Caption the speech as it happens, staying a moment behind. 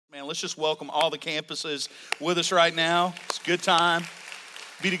Let's just welcome all the campuses with us right now. It's a good time.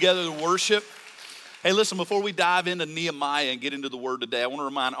 Be together to worship. Hey, listen, before we dive into Nehemiah and get into the word today, I want to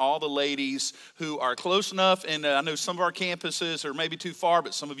remind all the ladies who are close enough, and I know some of our campuses are maybe too far,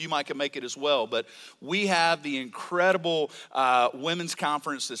 but some of you might can make it as well. But we have the incredible women's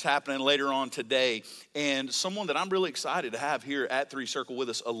conference that's happening later on today, and someone that I'm really excited to have here at Three Circle with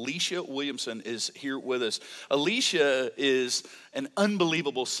us, Alicia Williamson, is here with us. Alicia is an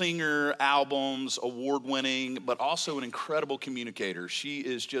unbelievable singer, albums, award-winning, but also an incredible communicator. She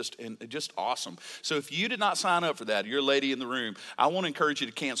is just awesome. So if you did not sign up for that, you're a lady in the room, I want to encourage you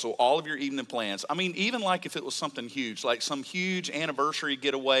to cancel all of your evening plans. I mean, even like if it was something huge, like some huge anniversary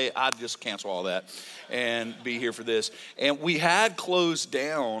getaway, I'd just cancel all that and be here for this. And we had closed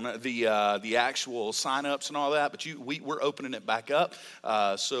down the actual sign-ups and all that, but we're opening it back up.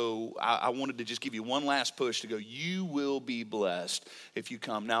 So I wanted to just give you one last push to go, you will be blessed if you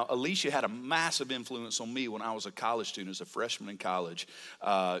come. Now, Alicia had a massive influence on me when I was a college student, as a freshman in college.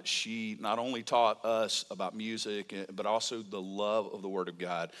 She not only taught us about music, but also the love of the Word of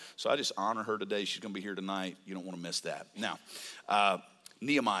God. So I just honor her today. She's going to be here tonight. You don't want to miss that. Now,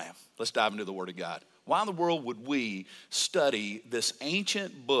 Nehemiah. Let's dive into the Word of God. Why in the world would we study this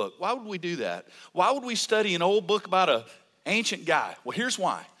ancient book? Why would we do that? Why would we study an old book about an ancient guy? Well, here's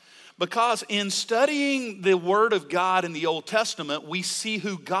why. Because in studying the Word of God in the Old Testament, we see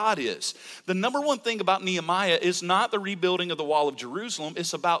who God is. The number one thing about Nehemiah is not the rebuilding of the wall of Jerusalem.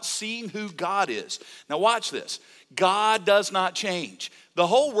 It's about seeing who God is. Now watch this. God does not change. The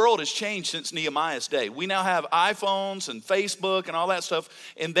whole world has changed since Nehemiah's day. We now have iPhones and Facebook and all that stuff,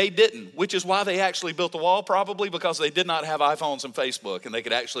 and they didn't, which is why they actually built the wall, probably because they did not have iPhones and Facebook, and they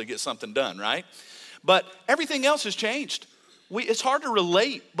could actually get something done, right? But everything else has changed. It's hard to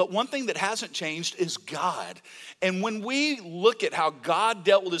relate, but one thing that hasn't changed is God. And when we look at how God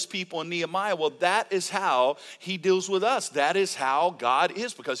dealt with his people in Nehemiah, well, that is how he deals with us. That is how God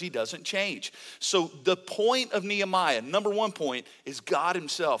is, because he doesn't change. So the point of Nehemiah, number one point, is God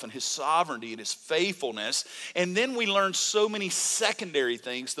himself and his sovereignty and his faithfulness. And then we learn so many secondary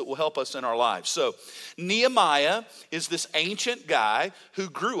things that will help us in our lives. So Nehemiah is this ancient guy who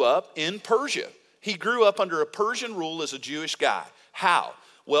grew up in Persia. He grew up under a Persian rule as a Jewish guy. How?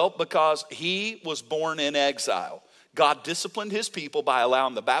 Well, because he was born in exile. God disciplined his people by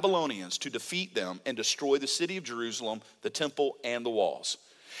allowing the Babylonians to defeat them and destroy the city of Jerusalem, the temple, and the walls.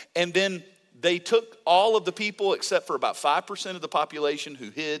 And then they took all of the people except for about 5% of the population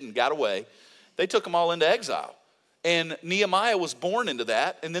who hid and got away. They took them all into exile. And Nehemiah was born into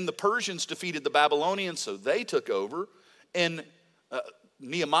that. And then the Persians defeated the Babylonians, so they took over. And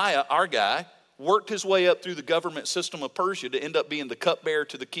Nehemiah, our guy, worked his way up through the government system of Persia to end up being the cupbearer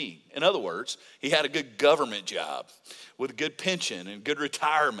to the king. In other words, he had a good government job with a good pension and good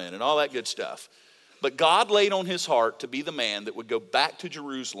retirement and all that good stuff. But God laid on his heart to be the man that would go back to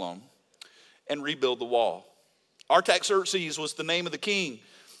Jerusalem and rebuild the wall. Artaxerxes was the name of the king,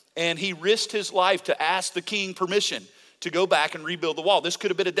 and he risked his life to ask the king permission to go back and rebuild the wall. This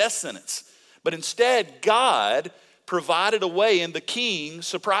could have been a death sentence. But instead, God provided a way, and the king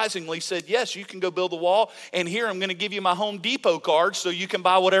surprisingly said, yes, you can go build the wall, and here I'm going to give you my Home Depot card so you can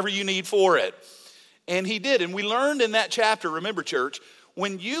buy whatever you need for it. And he did. And we learned in that chapter, remember church,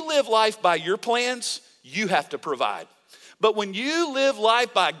 when you live life by your plans, you have to provide. But when you live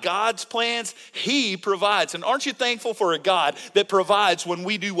life by God's plans, he provides. And aren't you thankful for a God that provides when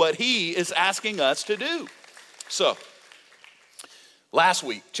we do what he is asking us to do? So, last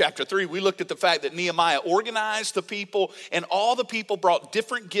week, chapter 3, we looked at the fact that Nehemiah organized the people, and all the people brought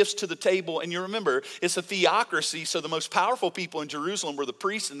different gifts to the table. And you remember, it's a theocracy, so the most powerful people in Jerusalem were the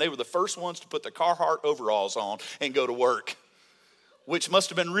priests, and they were the first ones to put their Carhartt overalls on and go to work, which must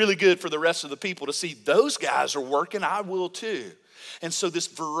have been really good for the rest of the people to see those guys are working, I will too. And so this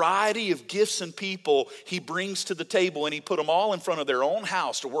variety of gifts and people he brings to the table, and he put them all in front of their own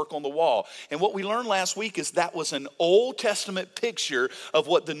house to work on the wall. And what we learned last week is that was an Old Testament picture of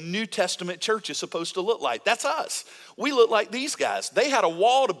what the New Testament church is supposed to look like. That's us. We look like these guys. They had a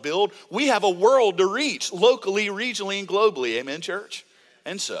wall to build. We have a world to reach locally, regionally, and globally. Amen, church?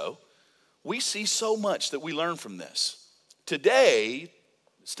 And so we see so much that we learn from this. Today,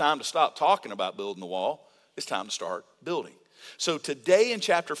 it's time to stop talking about building the wall. It's time to start building. So today in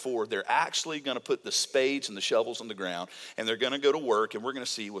chapter 4, they're actually going to put the spades and the shovels on the ground, and they're going to go to work, and we're going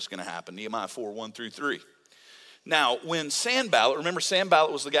to see what's going to happen. Nehemiah 4, 1 through 3. Now, when Sanballat, remember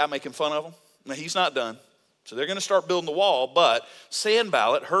Sanballat was the guy making fun of them? Now, he's not done. So they're going to start building the wall, but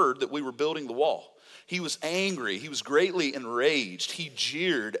Sanballat heard that we were building the wall. He was angry. He was greatly enraged. He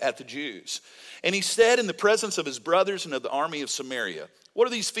jeered at the Jews. And he said in the presence of his brothers and of the army of Samaria, what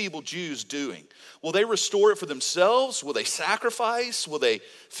are these feeble Jews doing? Will they restore it for themselves? Will they sacrifice? Will they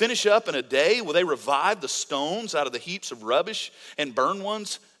finish up in a day? Will they revive the stones out of the heaps of rubbish and burn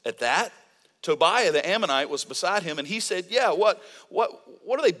ones at that? Tobiah the Ammonite was beside him, and he said, yeah, what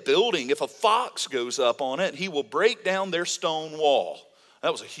are they building? If a fox goes up on it, he will break down their stone wall.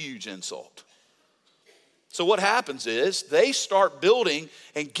 That was a huge insult. So what happens is they start building,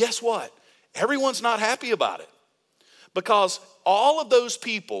 and guess what? Everyone's not happy about it. Because all of those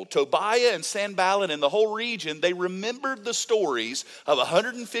people, Tobiah and Sanballat and the whole region, they remembered the stories of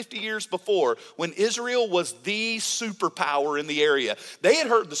 150 years before when Israel was the superpower in the area. They had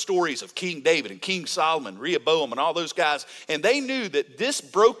heard the stories of King David and King Solomon, Rehoboam and all those guys, and they knew that this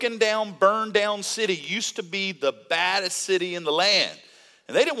broken down, burned down city used to be the baddest city in the land.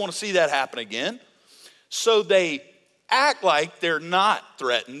 And they didn't want to see that happen again. So they act like they're not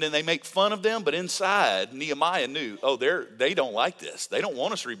threatened and they make fun of them, but inside Nehemiah knew, they don't like this. They don't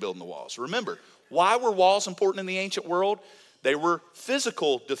want us rebuilding the walls. Remember, why were walls important in the ancient world? They were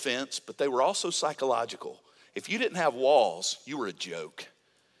physical defense, but they were also psychological. If you didn't have walls, you were a joke.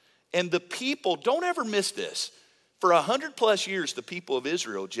 And the people, don't ever miss this. For 100 plus years, the people of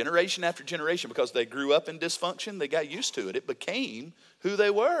Israel, generation after generation, because they grew up in dysfunction, they got used to it. It became who they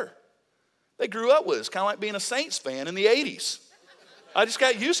were. They grew up with it. It's kind of like being a Saints fan in the 80s. I just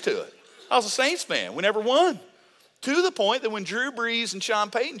got used to it. I was a Saints fan. We never won. To the point that when Drew Brees and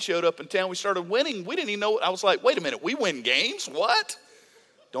Sean Payton showed up in town, we started winning. We didn't even know. I was like, wait a minute, we win games? What?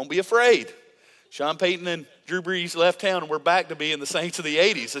 Don't be afraid. Sean Payton and Drew Brees left town, and we're back to being the Saints of the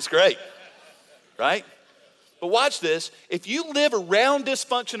 80s. It's great, right? But watch this. If you live around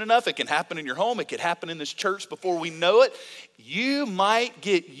dysfunction enough, it can happen in your home. It could happen in this church before we know it. You might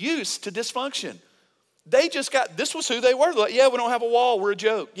get used to dysfunction. This was who they were. Like, yeah, we don't have a wall. We're a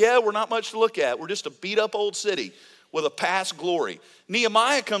joke. Yeah, we're not much to look at. We're just a beat up old city with a past glory.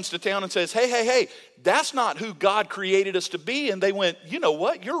 Nehemiah comes to town and says, hey, that's not who God created us to be. And they went, you know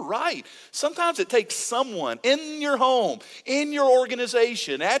what? You're right. Sometimes it takes someone in your home, in your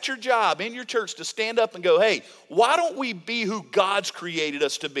organization, at your job, in your church to stand up and go, hey, why don't we be who God's created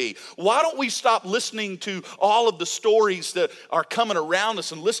us to be? Why don't we stop listening to all of the stories that are coming around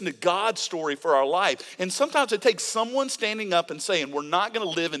us and listen to God's story for our life? And sometimes it takes someone standing up and saying, we're not going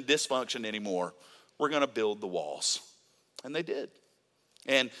to live in dysfunction anymore. We're going to build the walls. And they did.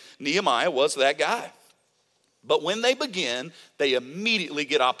 And Nehemiah was that guy. But when they begin, they immediately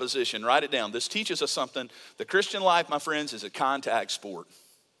get opposition. Write it down. This teaches us something. The Christian life, my friends, is a contact sport.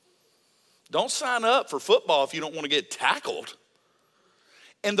 Don't sign up for football if you don't want to get tackled.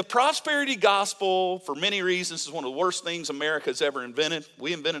 And the prosperity gospel, for many reasons, is one of the worst things America's ever invented.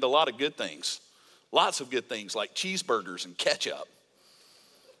 We invented a lot of good things. Lots of good things like cheeseburgers and ketchup,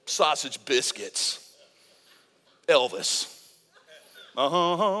 sausage biscuits, Elvis.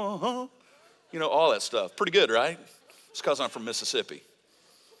 All that stuff. Pretty good, right? It's because I'm from Mississippi.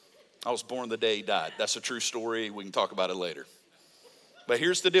 I was born the day he died. That's a true story. We can talk about it later. But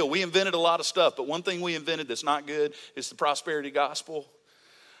here's the deal. We invented a lot of stuff, but one thing we invented that's not good is the prosperity gospel.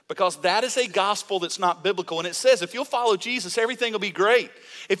 Because that is a gospel that's not biblical. And it says if you'll follow Jesus, everything will be great.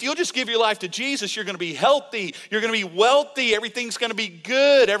 If you'll just give your life to Jesus, you're going to be healthy. You're going to be wealthy. Everything's going to be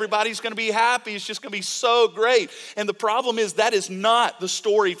good. Everybody's going to be happy. It's just going to be so great. And the problem is that is not the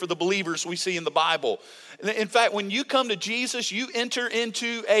story for the believers we see in the Bible. In fact, when you come to Jesus, you enter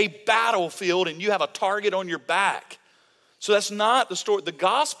into a battlefield and you have a target on your back. So that's not the story. The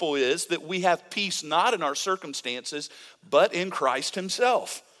gospel is that we have peace not in our circumstances, but in Christ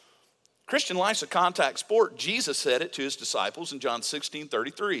himself. Christian life's a contact sport. Jesus said it to his disciples in John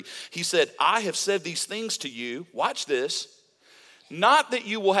 16:33. He said, I have said these things to you, watch this, not that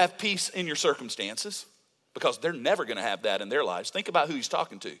you will have peace in your circumstances, because they're never going to have that in their lives. Think about who he's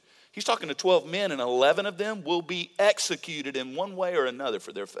talking to. He's talking to 12 men, and 11 of them will be executed in one way or another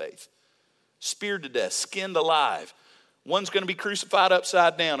for their faith. Speared to death, skinned alive. One's going to be crucified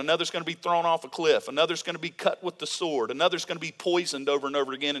upside down. Another's going to be thrown off a cliff. Another's going to be cut with the sword. Another's going to be poisoned over and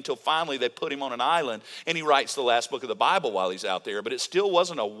over again until finally they put him on an island and he writes the last book of the Bible while he's out there. But it still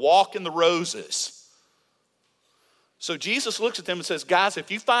wasn't a walk in the roses. So Jesus looks at them and says, guys, if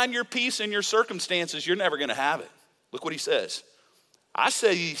you find your peace in your circumstances, you're never going to have it. Look what he says. I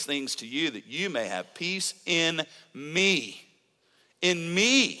say these things to you that you may have peace in me. In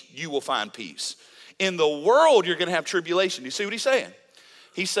me you will find peace. In the world, you're going to have tribulation. You see what he's saying?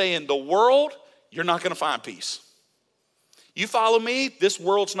 He's saying, the world, you're not going to find peace. You follow me, this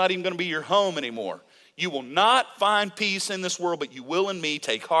world's not even going to be your home anymore. You will not find peace in this world, but you will in me.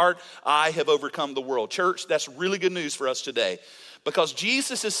 Take heart, I have overcome the world. Church, that's really good news for us today. Because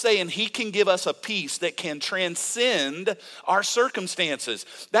Jesus is saying he can give us a peace that can transcend our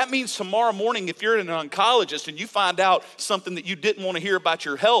circumstances. That means tomorrow morning, if you're an oncologist and you find out something that you didn't want to hear about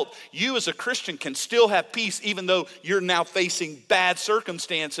your health, you as a Christian can still have peace even though you're now facing bad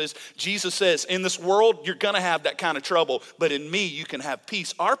circumstances. Jesus says, in this world, you're going to have that kind of trouble, but in me, you can have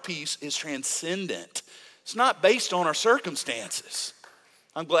peace. Our peace is transcendent. It's not based on our circumstances.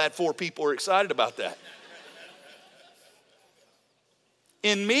 I'm glad 4 people are excited about that.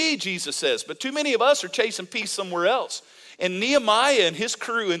 In me, Jesus says, but too many of us are chasing peace somewhere else. And Nehemiah and his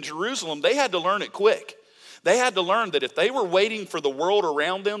crew in Jerusalem, they had to learn it quick. They had to learn that if they were waiting for the world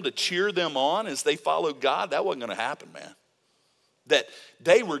around them to cheer them on as they followed God, that wasn't going to happen, man. That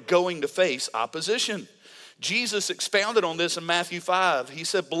they were going to face opposition. Jesus expounded on this in Matthew 5. He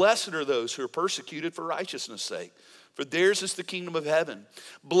said, blessed are those who are persecuted for righteousness' sake, for theirs is the kingdom of heaven.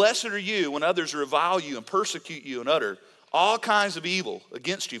 Blessed are you when others revile you and persecute you and utter all kinds of evil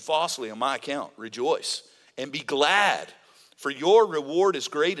against you falsely on my account. Rejoice and be glad, for your reward is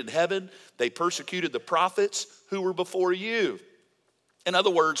great in heaven. They persecuted the prophets who were before you. In other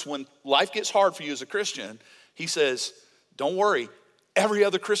words, when life gets hard for you as a Christian, he says, don't worry. Every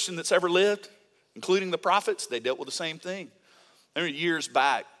other Christian that's ever lived, including the prophets, they dealt with the same thing. There were years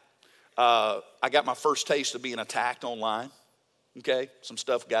back, I got my first taste of being attacked online. Okay, some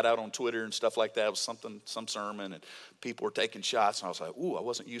stuff got out on Twitter and stuff like that. It was some sermon, and people were taking shots, and I was like, ooh, I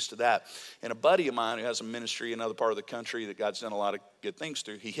wasn't used to that. And a buddy of mine who has a ministry in another part of the country that God's done a lot of good things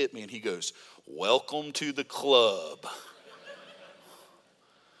through, he hit me and he goes, welcome to the club.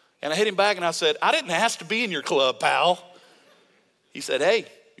 And I hit him back and I said, I didn't ask to be in your club, pal. He said, hey,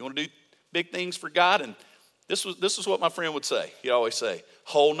 you want to do big things for God? And this is what my friend would say. He'd always say,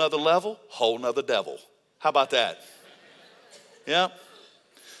 whole nother level, whole nother devil. How about that? Yeah,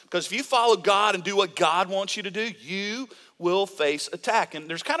 because if you follow God and do what God wants you to do, you will face attack. And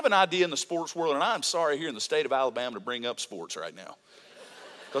there's kind of an idea in the sports world, and I'm sorry here in the state of Alabama to bring up sports right now,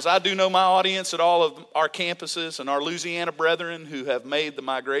 because I do know my audience at all of our campuses and our Louisiana brethren who have made the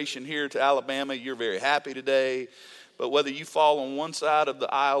migration here to Alabama. You're very happy today, but whether you fall on one side of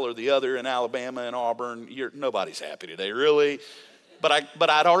the aisle or the other in Alabama and Auburn, nobody's happy today, really. But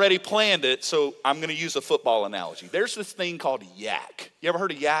I'd already planned it, so I'm going to use a football analogy. There's this thing called YAC. You ever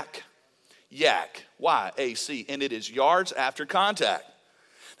heard of YAC? YAC, Y-A-C, and it is yards after contact.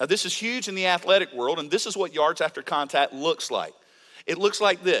 Now, this is huge in the athletic world, and this is what yards after contact looks like. It looks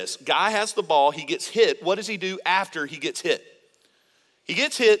like this. Guy has the ball, he gets hit. What does he do after he gets hit? He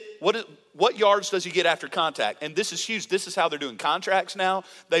gets hit. What yards does he get after contact? And this is huge. This is how they're doing contracts now.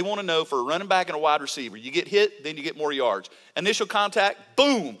 They want to know for a running back and a wide receiver. You get hit, then you get more yards. Initial contact,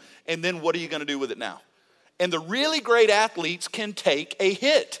 boom. And then what are you going to do with it now? And the really great athletes can take a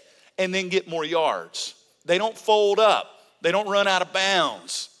hit and then get more yards. They don't fold up. They don't run out of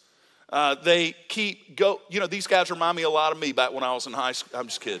bounds. They keep go. You know, these guys remind me a lot of me back when I was in high school. I'm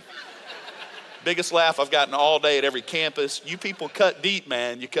just kidding. Biggest laugh I've gotten all day at every campus. You people cut deep,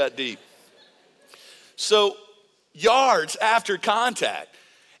 man. You cut deep. So, yards after contact.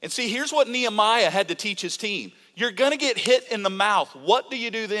 And see, here's what Nehemiah had to teach his team. You're going to get hit in the mouth. What do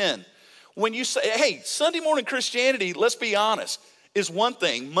you do then? When you say, hey, Sunday morning Christianity, let's be honest, is one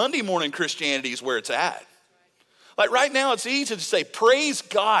thing. Monday morning Christianity is where it's at. Like right now, it's easy to say, praise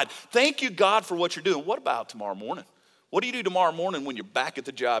God. Thank you, God, for what you're doing. What about tomorrow morning? What do you do tomorrow morning when you're back at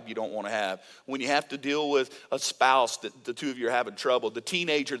the job you don't want to have? When you have to deal with a spouse that the two of you are having trouble, the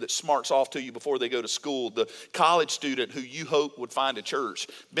teenager that smarts off to you before they go to school, the college student who you hope would find a church,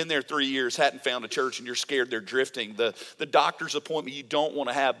 been there 3 years, hadn't found a church, and you're scared they're drifting, the doctor's appointment you don't want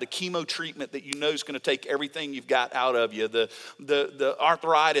to have, the chemo treatment that you know is going to take everything you've got out of you, the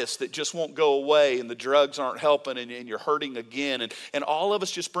arthritis that just won't go away, and the drugs aren't helping, and you're hurting again. And all of us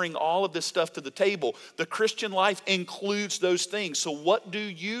just bring all of this stuff to the table. The Christian life includes those things. So what do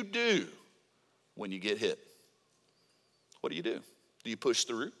you do when you get hit? What do you do? Do you push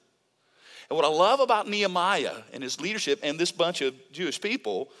through? And what I love about Nehemiah and his leadership and this bunch of Jewish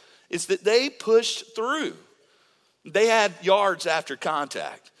people is that they pushed through. They had yards after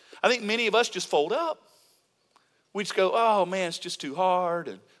contact. I think many of us just fold up. We just go, oh man, it's just too hard,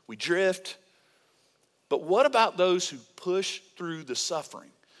 and we drift. But what about those who push through the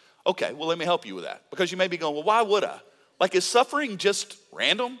suffering? Okay, well, let me help you with that. Because you may be going, well, why would I? Like, is suffering just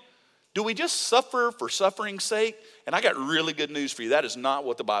random? Do we just suffer for suffering's sake? And I got really good news for you. That is not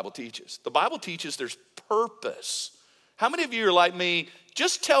what the Bible teaches. The Bible teaches there's purpose. How many of you are like me?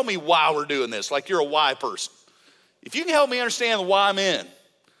 Just tell me why we're doing this, like you're a why person. If you can help me understand why I'm in,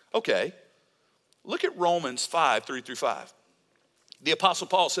 okay. Look at Romans 5, 3-5. The Apostle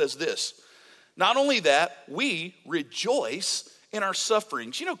Paul says this, not only that, we rejoice in our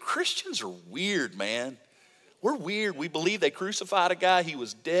sufferings. You know, Christians are weird, man. We're weird. We believe they crucified a guy. He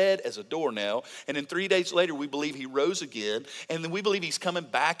was dead as a doornail. And then 3 days later, we believe he rose again. And then we believe he's coming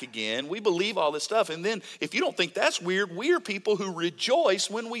back again. We believe all this stuff. And then if you don't think that's weird, we are people who rejoice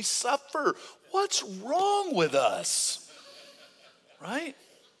when we suffer. What's wrong with us? Right?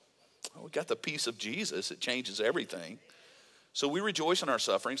 Well, we got the peace of Jesus. It changes everything. So we rejoice in our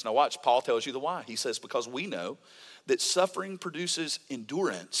sufferings. Now watch, Paul tells you the why. He says, because we know that suffering produces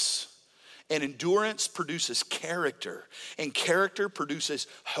endurance. And endurance produces character. And character produces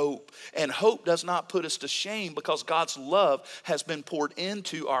hope. And hope does not put us to shame because God's love has been poured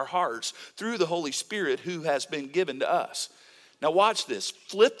into our hearts through the Holy Spirit who has been given to us. Now watch this.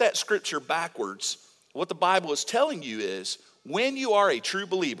 Flip that scripture backwards. What the Bible is telling you is when you are a true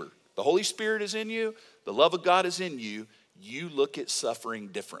believer, the Holy Spirit is in you, the love of God is in you, you look at suffering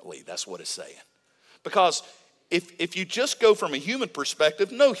differently. That's what it's saying. Because if you just go from a human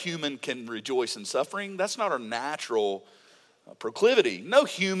perspective, no human can rejoice in suffering. That's not our natural proclivity. No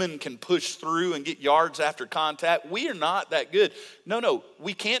human can push through and get yards after contact. We are not that good. No,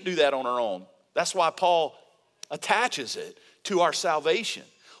 we can't do that on our own. That's why Paul attaches it to our salvation.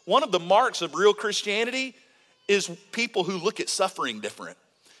 One of the marks of real Christianity is people who look at suffering different.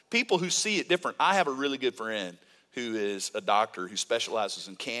 People who see it different. I have a really good friend who is a doctor who specializes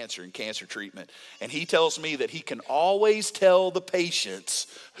in cancer and cancer treatment. And he tells me that he can always tell the patients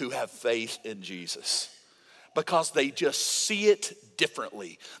who have faith in Jesus because they just see it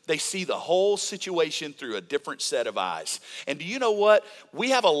differently. They see the whole situation through a different set of eyes. And do you know what?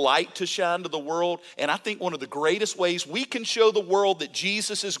 We have a light to shine to the world. And I think one of the greatest ways we can show the world that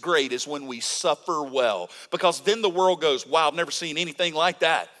Jesus is great is when we suffer well. Because then the world goes, wow, I've never seen anything like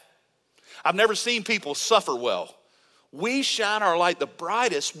that. I've never seen people suffer well. We shine our light the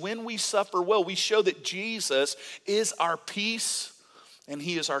brightest when we suffer well. We show that Jesus is our peace and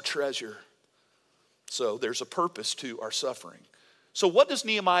he is our treasure. So there's a purpose to our suffering. So what does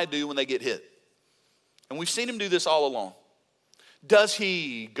Nehemiah do when they get hit? And we've seen him do this all along. Does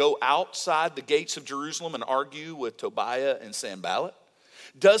he go outside the gates of Jerusalem and argue with Tobiah and Sanballat?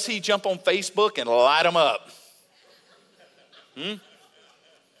 Does he jump on Facebook and light them up?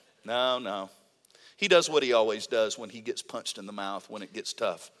 No. He does what he always does when he gets punched in the mouth, when it gets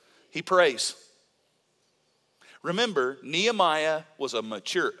tough. He prays. Remember, Nehemiah was a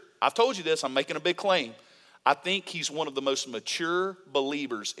mature, I've told you this, I'm making a big claim. I think he's one of the most mature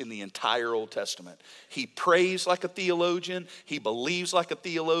believers in the entire Old Testament. He prays like a theologian, he believes like a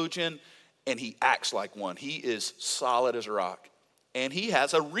theologian, and he acts like one. He is solid as a rock. And he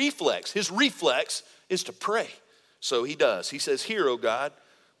has a reflex. His reflex is to pray. So he does. He says, "Hear, O God,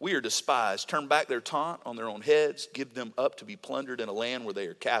 we are despised. Turn back their taunt on their own heads. Give them up to be plundered in a land where they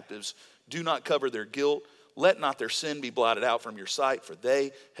are captives. Do not cover their guilt. Let not their sin be blotted out from your sight, for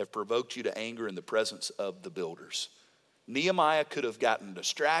they have provoked you to anger in the presence of the builders." Nehemiah could have gotten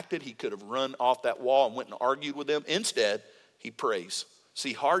distracted. He could have run off that wall and went and argued with them. Instead, he prays.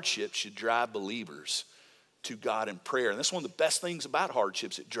 See, hardship should drive believers to God in prayer. And that's one of the best things about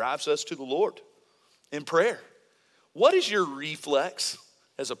hardships. It drives us to the Lord in prayer. What is your reflex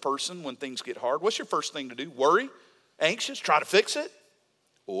as a person when things get hard? What's your first thing to do? Worry? Anxious? Try to fix it?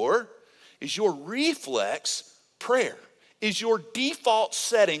 Or is your reflex prayer? Is your default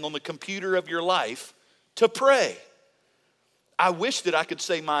setting on the computer of your life to pray? I wish that I could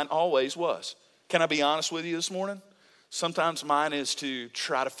say mine always was. Can I be honest with you this morning? Sometimes mine is to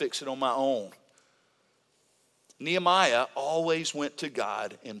try to fix it on my own. Nehemiah always went to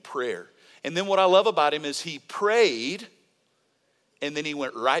God in prayer. And then what I love about him is he prayed and then he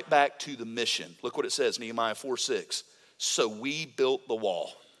went right back to the mission. Look what it says, Nehemiah 4:6. So we built the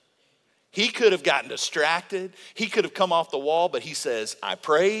wall. He could have gotten distracted. He could have come off the wall, but he says, I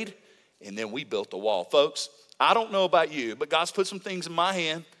prayed, and then we built the wall. Folks, I don't know about you, but God's put some things in my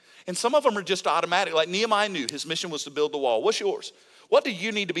hand, and some of them are just automatic. Like Nehemiah knew his mission was to build the wall. What's yours? What do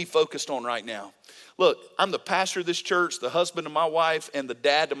you need to be focused on right now? Look, I'm the pastor of this church, the husband of my wife, and the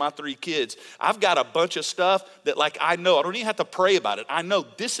dad to my 3 kids. I've got a bunch of stuff that I know. I don't even have to pray about it. I know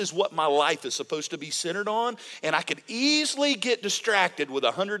this is what my life is supposed to be centered on, and I could easily get distracted with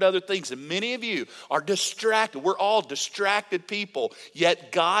 100 other things, and many of you are distracted. We're all distracted people,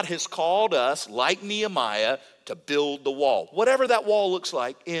 yet God has called us, like Nehemiah, to build the wall. Whatever that wall looks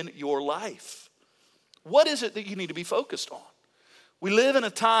like in your life. What is it that you need to be focused on? We live in a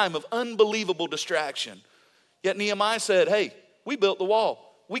time of unbelievable distraction. Yet Nehemiah said, hey, we built the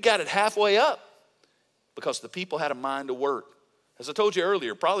wall. We got it halfway up because the people had a mind to work. As I told you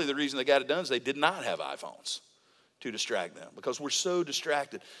earlier, probably the reason they got it done is they did not have iPhones to distract them because we're so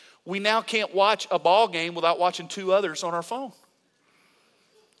distracted. We now can't watch a ball game without watching two others on our phone.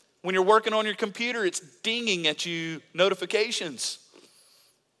 When you're working on your computer, it's dinging at you notifications.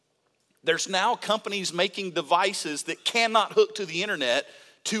 There's now companies making devices that cannot hook to the internet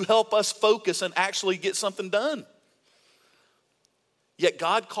to help us focus and actually get something done. Yet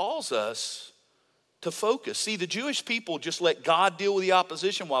God calls us to focus. See, the Jewish people just let God deal with the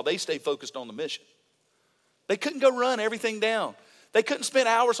opposition while they stay focused on the mission. They couldn't go run everything down. They couldn't spend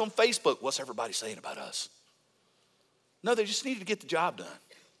hours on Facebook. What's everybody saying about us? No, they just needed to get the job done.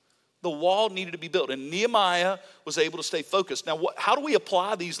 The wall needed to be built, and Nehemiah was able to stay focused. Now, how do we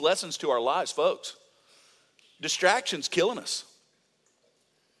apply these lessons to our lives, folks? Distraction's killing us.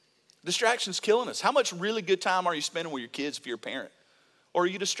 Distraction's killing us. How much really good time are you spending with your kids if you're a parent? Or are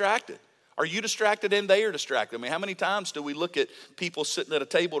you distracted? Are you distracted and they are distracted? I mean, how many times do we look at people sitting at a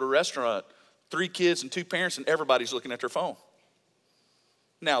table at a restaurant, 3 kids and 2 parents, and everybody's looking at their phone?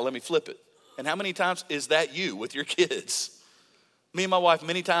 Now, let me flip it. And how many times is that you with your kids? Me and my wife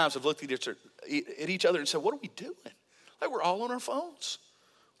many times have looked at each other and said, what are we doing? Like, we're all on our phones.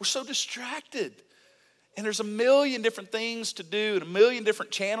 We're so distracted. And there's a million different things to do and a million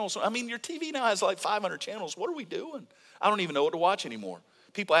different channels. I mean, your TV now has like 500 channels. What are we doing? I don't even know what to watch anymore.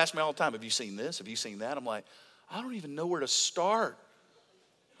 People ask me all the time, have you seen this? Have you seen that? I'm like, I don't even know where to start.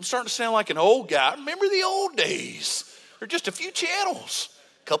 I'm starting to sound like an old guy. Remember the old days. There are just a few channels.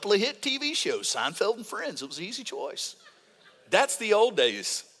 A couple of hit TV shows, Seinfeld and Friends. It was an easy choice. That's the old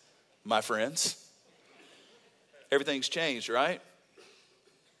days, my friends. Everything's changed, right?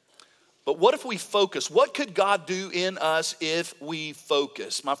 But what if we focus? What could God do in us if we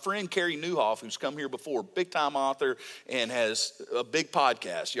focus? My friend Carey Nieuwhof, who's come here before, big-time author and has a big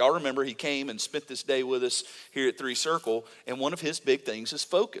podcast. Y'all remember he came and spent this day with us here at Three Circle, and one of his big things is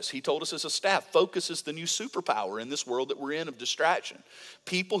focus. He told us as a staff, focus is the new superpower in this world that we're in of distraction.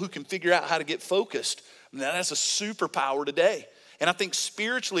 People who can figure out how to get focused, now that's a superpower today. And I think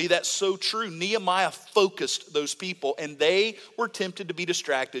spiritually that's so true. Nehemiah focused those people and they were tempted to be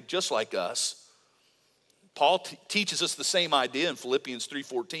distracted just like us. Paul teaches us the same idea in Philippians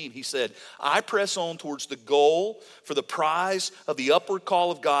 3:14. He said, I press on towards the goal for the prize of the upward call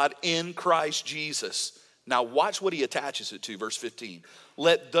of God in Christ Jesus. Now watch what he attaches it to, verse 15.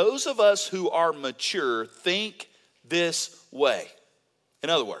 Let those of us who are mature think this way. In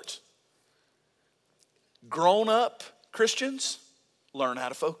other words, grown up Christians learn how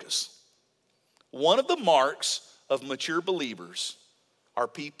to focus. One of the marks of mature believers are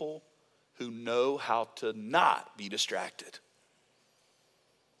people who know how to not be distracted,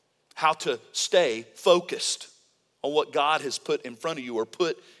 how to stay focused on what God has put in front of you or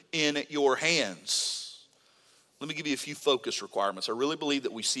put in your hands. Let me give you a few focus requirements. I really believe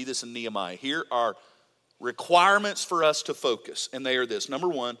that we see this in Nehemiah. Here are requirements for us to focus, and they are this. Number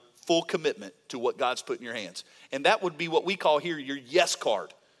one, full commitment to what God's put in your hands. And that would be what we call here your yes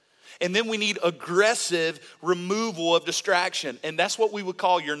card. And then we need aggressive removal of distraction. And that's what we would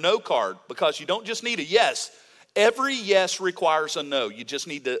call your no card, because you don't just need a yes. Every yes requires a no. You just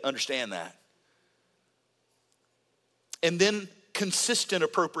need to understand that. And then consistent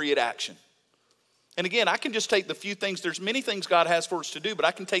appropriate action. And again, I can just take the few things. There's many things God has for us to do, but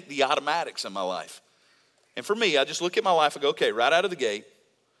I can take the automatics in my life. And for me, I just look at my life and go, okay, right out of the gate,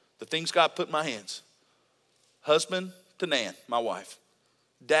 the things God put in my hands. Husband to Nan, my wife.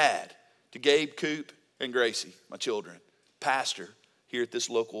 Dad to Gabe, Coop, and Gracie, my children. Pastor here at this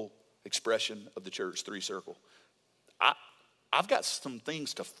local expression of the church, Three Circle. I've got some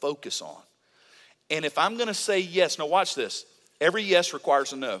things to focus on. And if I'm going to say yes, now watch this. Every yes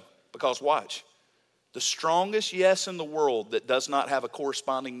requires a no. Because watch, the strongest yes in the world that does not have a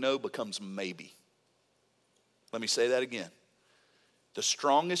corresponding no becomes maybe. Let me say that again. The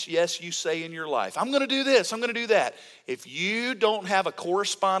strongest yes you say in your life, I'm going to do this, I'm going to do that. If you don't have a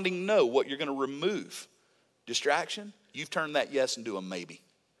corresponding no, what you're going to remove, distraction, you've turned that yes into a maybe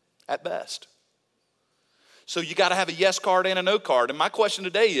at best. So you got to have a yes card and a no card. And my question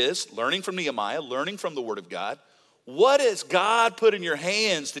today is, learning from Nehemiah, learning from the Word of God, what has God put in your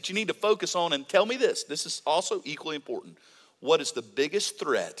hands that you need to focus on? And tell me this is also equally important. What is the biggest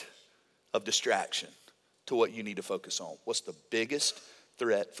threat of distraction to what you need to focus on? What's the biggest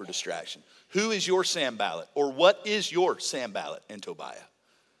threat for distraction? Who is your Sanballat? Or what is your Sanballat in Tobiah?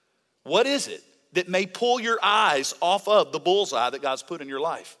 What is it that may pull your eyes off of the bullseye that God's put in your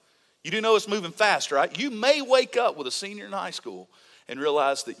life? You do know it's moving fast, right? You may wake up with a senior in high school and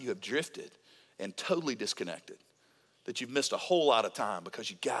realize that you have drifted and totally disconnected, that you've missed a whole lot of time because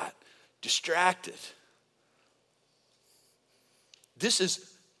you got distracted. This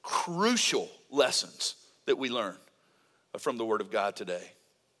is crucial lessons that we learn from the Word of God today.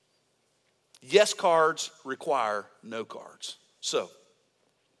 Yes cards require no cards. So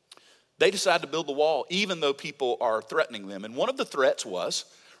they decide to build the wall even though people are threatening them. And one of the threats was,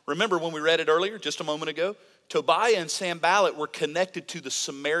 remember when we read it earlier, just a moment ago, Tobiah and Sanballat were connected to the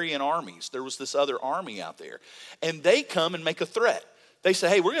Sumerian armies. There was this other army out there. And they come and make a threat. They say,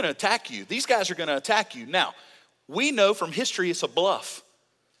 hey, we're going to attack you. These guys are going to attack you. Now, we know from history it's a bluff.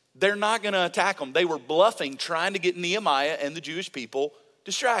 They're not going to attack them. They were bluffing, trying to get Nehemiah and the Jewish people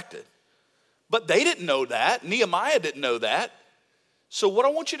distracted. But they didn't know that. Nehemiah didn't know that. So what I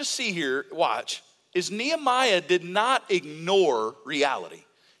want you to see here, watch, is Nehemiah did not ignore reality.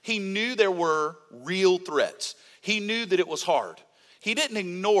 He knew there were real threats. He knew that it was hard. He didn't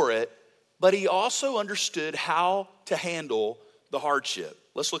ignore it, but he also understood how to handle the hardship.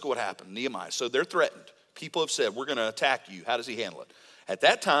 Let's look at what happened. Nehemiah. So they're threatened. People have said, we're going to attack you. How does he handle it? At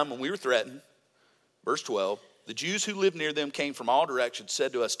that time, when we were threatened, verse 12, the Jews who lived near them came from all directions,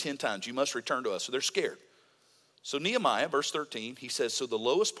 said to us 10 times, you must return to us. So they're scared. So Nehemiah, verse 13, he says, so the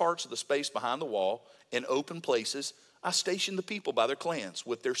lowest parts of the space behind the wall in open places, I stationed the people by their clans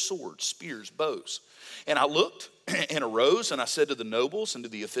with their swords, spears, bows. And I looked and arose and I said to the nobles and to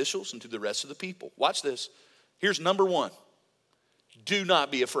the officials and to the rest of the people, watch this. Here's number one. Do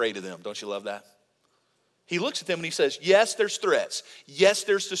not be afraid of them. Don't you love that? He looks at them and he says, yes, there's threats. Yes,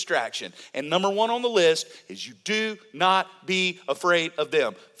 there's distraction. And number one on the list is you do not be afraid of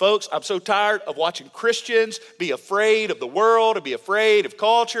them. Folks, I'm so tired of watching Christians be afraid of the world and be afraid of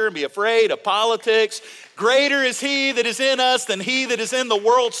culture and be afraid of politics. Greater is he that is in us than he that is in the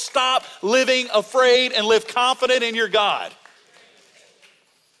world. Stop living afraid and live confident in your God.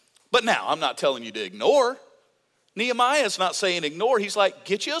 But now, I'm not telling you to ignore. Nehemiah is not saying ignore. He's like,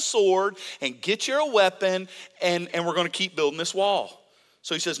 get you a sword and get you a weapon and we're going to keep building this wall.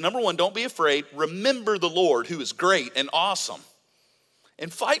 So he says, number one, don't be afraid. Remember the Lord who is great and awesome.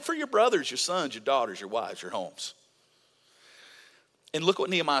 And fight for your brothers, your sons, your daughters, your wives, your homes. And look what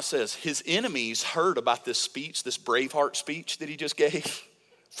Nehemiah says. His enemies heard about this speech, this Braveheart speech that he just gave.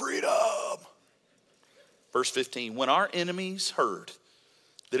 Freedom. Verse 15, when our enemies heard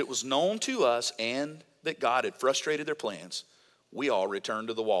that it was known to us and that God had frustrated their plans, we all returned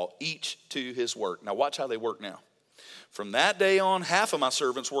to the wall, each to his work. Now watch how they work now. From that day on, half of my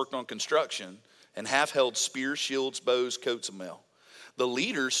servants worked on construction and half held spears, shields, bows, coats of mail. The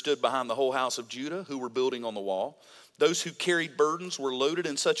leaders stood behind the whole house of Judah who were building on the wall. Those who carried burdens were loaded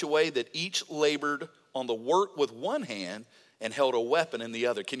in such a way that each labored on the work with one hand and held a weapon in the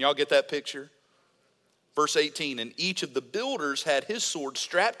other. Can y'all get that picture? Verse 18, and each of the builders had his sword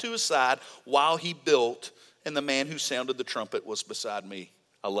strapped to his side while he built, and the man who sounded the trumpet was beside me.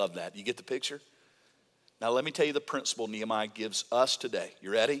 I love that. You get the picture? Now let me tell you the principle Nehemiah gives us today.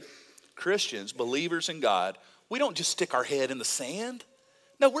 You ready? Christians, believers in God, we don't just stick our head in the sand.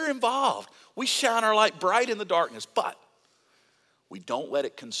 No, we're involved. We shine our light bright in the darkness, but we don't let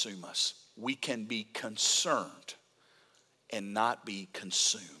it consume us. We can be concerned and not be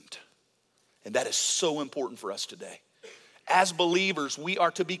consumed. And that is so important for us today. As believers, we are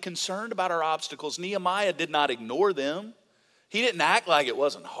to be concerned about our obstacles. Nehemiah did not ignore them. He didn't act like it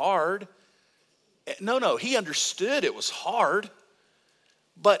wasn't hard. No, he understood it was hard.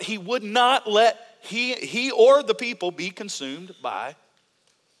 But he would not let he or the people be consumed by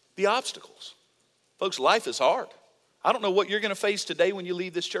the obstacles. Folks, life is hard. I don't know what you're going to face today when you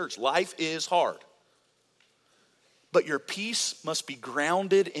leave this church. Life is hard. But your peace must be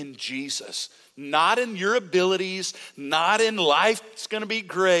grounded in Jesus, not in your abilities, not in life. It's going to be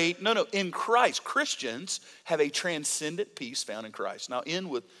great. No, in Christ. Christians have a transcendent peace found in Christ. Now, in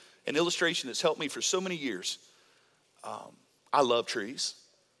with an illustration that's helped me for so many years. I love trees.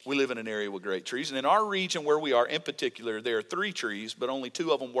 We live in an area with great trees. And in our region where we are, in particular, there are 3 trees, but only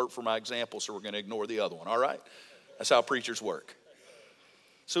 2 of them work for my example, so we're going to ignore the other one, all right? That's how preachers work.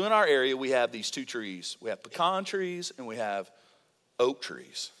 So in our area, we have these 2 trees. We have pecan trees and we have oak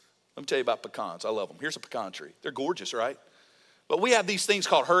trees. Let me tell you about pecans. I love them. Here's a pecan tree. They're gorgeous, right? But we have these things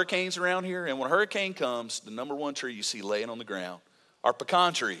called hurricanes around here. And when a hurricane comes, the number 1 tree you see laying on the ground are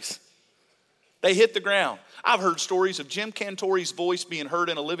pecan trees. They hit the ground. I've heard stories of Jim Cantori's voice being heard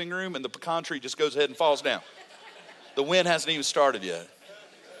in a living room and the pecan tree just goes ahead and falls down. The wind hasn't even started yet.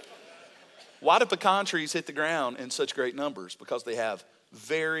 Why do pecan trees hit the ground in such great numbers? Because they have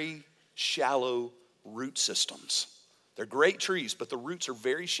very shallow root systems. They're great trees, but the roots are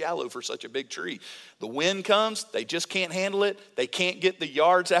very shallow for such a big tree. The wind comes, they just can't handle it. They can't get the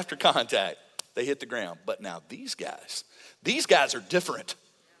yards after contact. They hit the ground. But now these guys are different.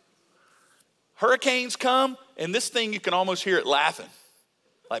 Hurricanes come, and this thing, you can almost hear it laughing,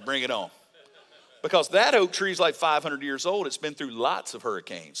 like bring it on. Because that oak tree is like 500 years old. It's been through lots of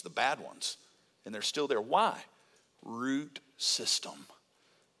hurricanes, the bad ones, and they're still there. Why? Root system.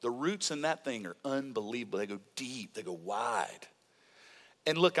 The roots in that thing are unbelievable. They go deep, they go wide.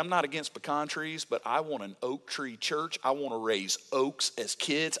 And look, I'm not against pecan trees, but I want an oak tree church. I want to raise oaks as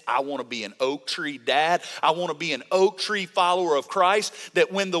kids. I want to be an oak tree dad. I want to be an oak tree follower of Christ,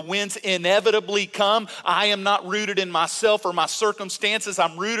 that when the winds inevitably come, I am not rooted in myself or my circumstances.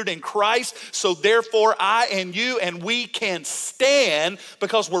 I'm rooted in Christ. So therefore, I and you and we can stand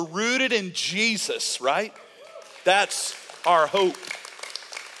because we're rooted in Jesus, right? That's our hope.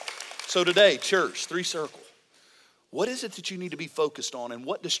 So today, church, Three Circle. What is it that you need to be focused on, and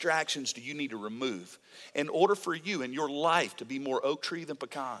what distractions do you need to remove in order for you and your life to be more oak tree than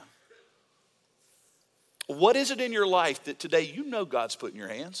pecan? What is it in your life that today you know God's put in your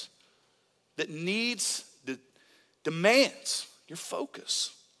hands that demands your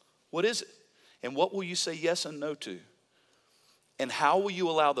focus? What is it? And what will you say yes and no to? And how will you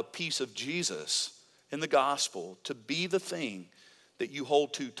allow the peace of Jesus in the gospel to be the thing that you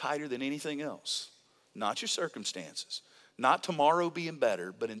hold to tighter than anything else? Not your circumstances, not tomorrow being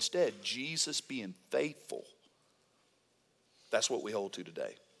better, but instead Jesus being faithful. That's what we hold to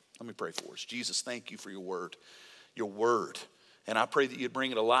today. Let me pray for us. Jesus, thank you for your word. Your word. And I pray that you'd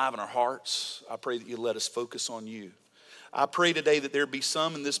bring it alive in our hearts. I pray that you'd let us focus on you. I pray today that there be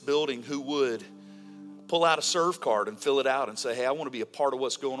some in this building who would pull out a serve card and fill it out and say, hey, I want to be a part of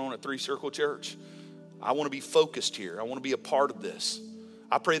what's going on at Three Circle Church. I want to be focused here. I want to be a part of this.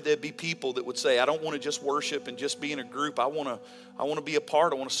 I pray there'd be people that would say, I don't want to just worship and just be in a group. I want to be a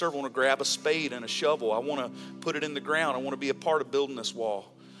part. I want to serve. I want to grab a spade and a shovel. I want to put it in the ground. I want to be a part of building this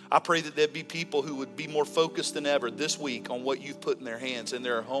wall. I pray that there'd be people who would be more focused than ever this week on what you've put in their hands, in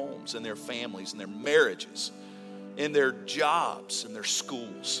their homes, in their families, in their marriages, in their jobs, in their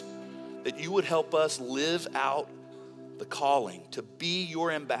schools. That you would help us live out the calling to be your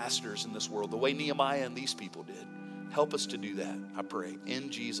ambassadors in this world, the way Nehemiah and these people did. Help us to do that, I pray. In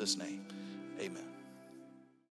Jesus' name, amen.